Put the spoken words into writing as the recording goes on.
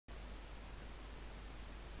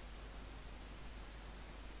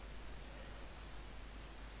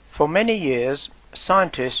For many years,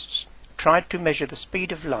 scientists tried to measure the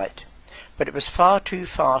speed of light, but it was far too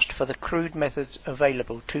fast for the crude methods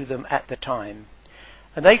available to them at the time,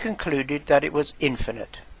 and they concluded that it was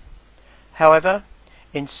infinite. However,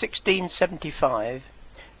 in 1675,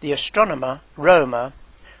 the astronomer Roemer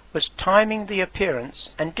was timing the appearance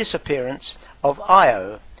and disappearance of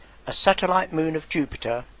Io, a satellite moon of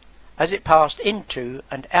Jupiter, as it passed into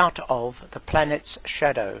and out of the planet's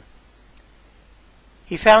shadow.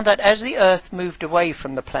 He found that as the Earth moved away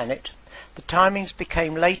from the planet, the timings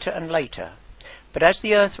became later and later, but as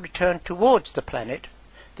the Earth returned towards the planet,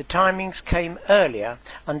 the timings came earlier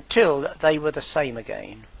until they were the same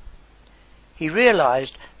again. He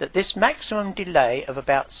realized that this maximum delay of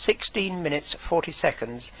about 16 minutes 40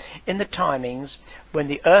 seconds in the timings when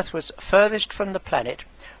the Earth was furthest from the planet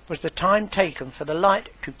was the time taken for the light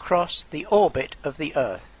to cross the orbit of the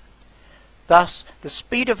Earth. Thus, the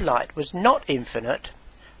speed of light was not infinite,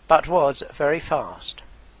 but was very fast.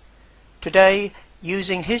 Today,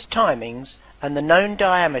 using his timings and the known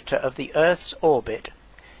diameter of the Earth's orbit,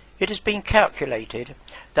 it has been calculated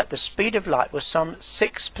that the speed of light was some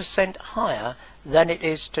 6% higher than it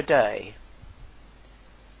is today.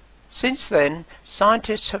 Since then,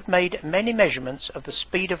 scientists have made many measurements of the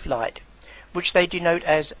speed of light, which they denote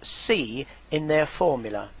as c in their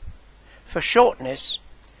formula. For shortness,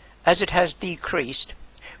 as it has decreased,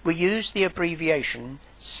 we use the abbreviation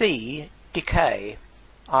c decay,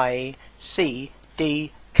 i.e. c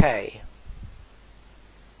dk.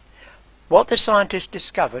 What the scientists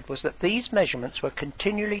discovered was that these measurements were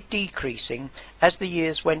continually decreasing as the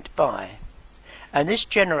years went by, and this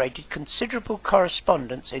generated considerable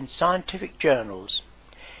correspondence in scientific journals,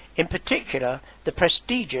 in particular the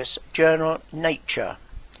prestigious journal Nature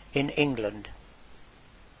in England.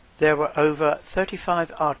 There were over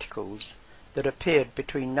 35 articles that appeared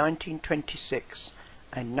between 1926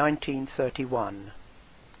 and 1931.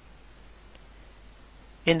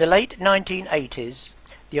 In the late 1980s,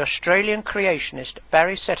 the Australian creationist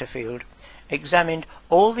Barry Setterfield examined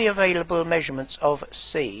all the available measurements of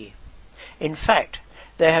C. In fact,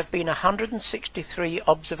 there have been 163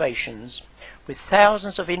 observations with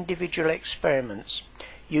thousands of individual experiments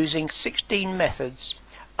using 16 methods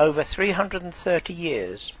over 330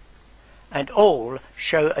 years, and all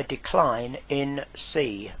show a decline in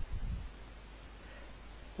C.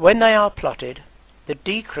 When they are plotted, the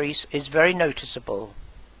decrease is very noticeable.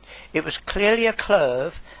 It was clearly a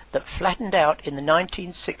curve that flattened out in the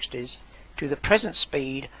 1960s to the present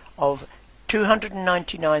speed of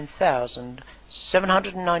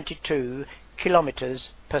 299,792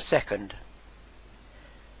 kilometers per second.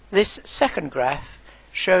 This second graph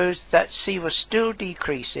shows that C was still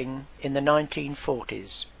decreasing in the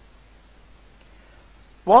 1940s.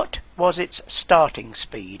 What was its starting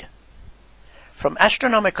speed? From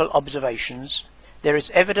astronomical observations, there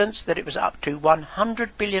is evidence that it was up to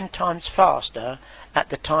 100 billion times faster at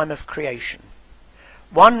the time of creation.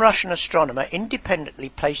 One Russian astronomer independently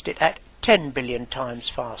placed it at 10 billion times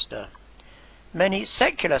faster. Many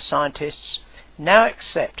secular scientists now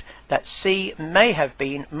accept that C may have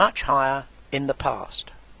been much higher in the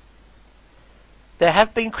past. There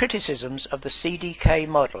have been criticisms of the CDK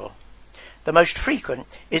model. The most frequent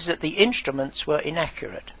is that the instruments were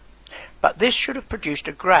inaccurate, but this should have produced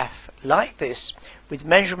a graph like this with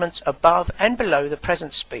measurements above and below the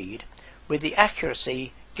present speed, with the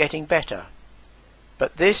accuracy getting better.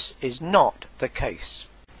 But this is not the case.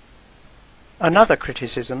 Another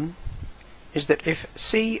criticism is that if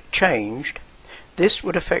C changed, this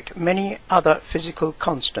would affect many other physical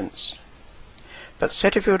constants. But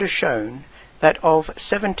Setterfield has shown that of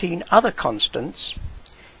 17 other constants,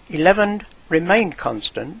 11 remained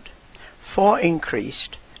constant, 4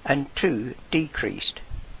 increased, and 2 decreased.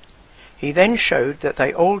 He then showed that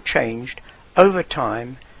they all changed over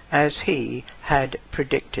time as he had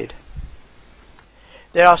predicted.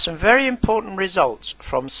 There are some very important results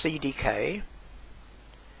from CDK.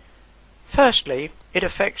 Firstly, it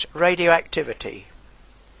affects radioactivity.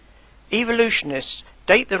 Evolutionists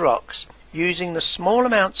date the rocks using the small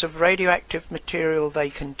amounts of radioactive material they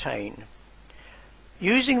contain.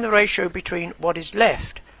 Using the ratio between what is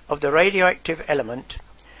left of the radioactive element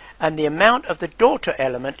and the amount of the daughter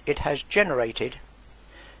element it has generated,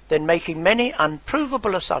 then making many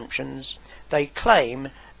unprovable assumptions, they claim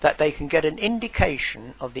that they can get an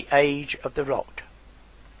indication of the age of the rock.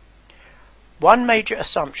 One major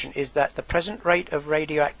assumption is that the present rate of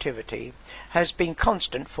radioactivity has been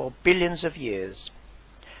constant for billions of years.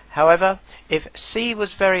 However, if C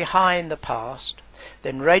was very high in the past,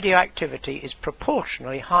 then radioactivity is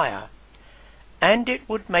proportionally higher, and it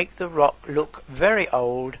would make the rock look very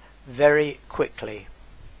old very quickly.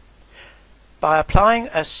 By applying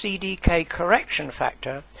a CDK correction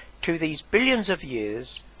factor to these billions of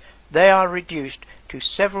years, they are reduced to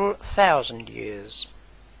several thousand years,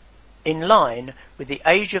 in line with the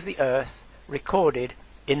age of the Earth recorded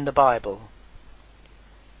in the Bible.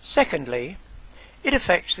 Secondly, it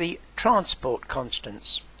affects the transport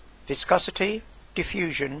constants, viscosity,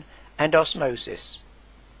 diffusion, and osmosis.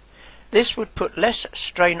 This would put less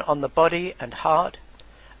strain on the body and heart,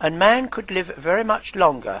 and man could live very much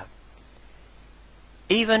longer,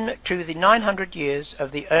 even to the 900 years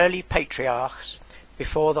of the early patriarchs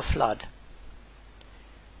before the flood.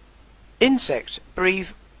 Insects breathe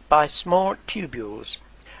by small tubules,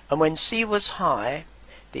 and when sea was high,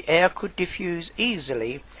 the air could diffuse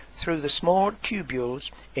easily through the small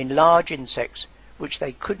tubules in large insects, which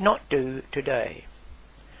they could not do today.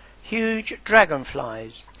 Huge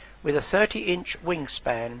dragonflies with a 30-inch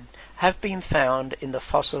wingspan have been found in the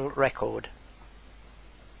fossil record.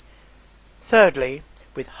 Thirdly,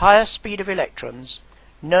 with higher speed of electrons,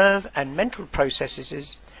 nerve and mental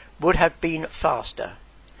processes would have been faster,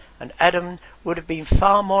 and Adam would have been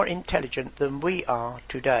far more intelligent than we are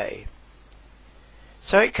today.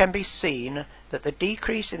 So it can be seen that the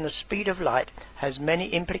decrease in the speed of light has many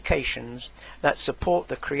implications that support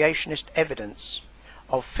the creationist evidence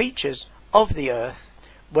of features of the Earth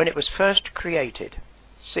when it was first created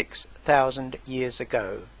 6,000 years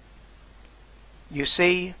ago. You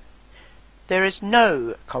see, there is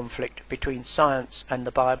no conflict between science and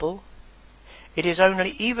the Bible. It is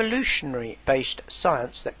only evolutionary-based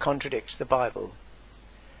science that contradicts the Bible.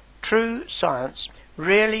 True science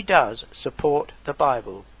really does support the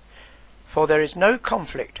Bible, for there is no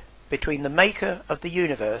conflict between the Maker of the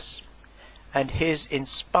universe and his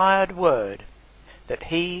inspired word that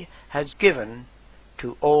he has given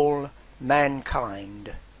to all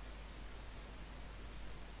mankind.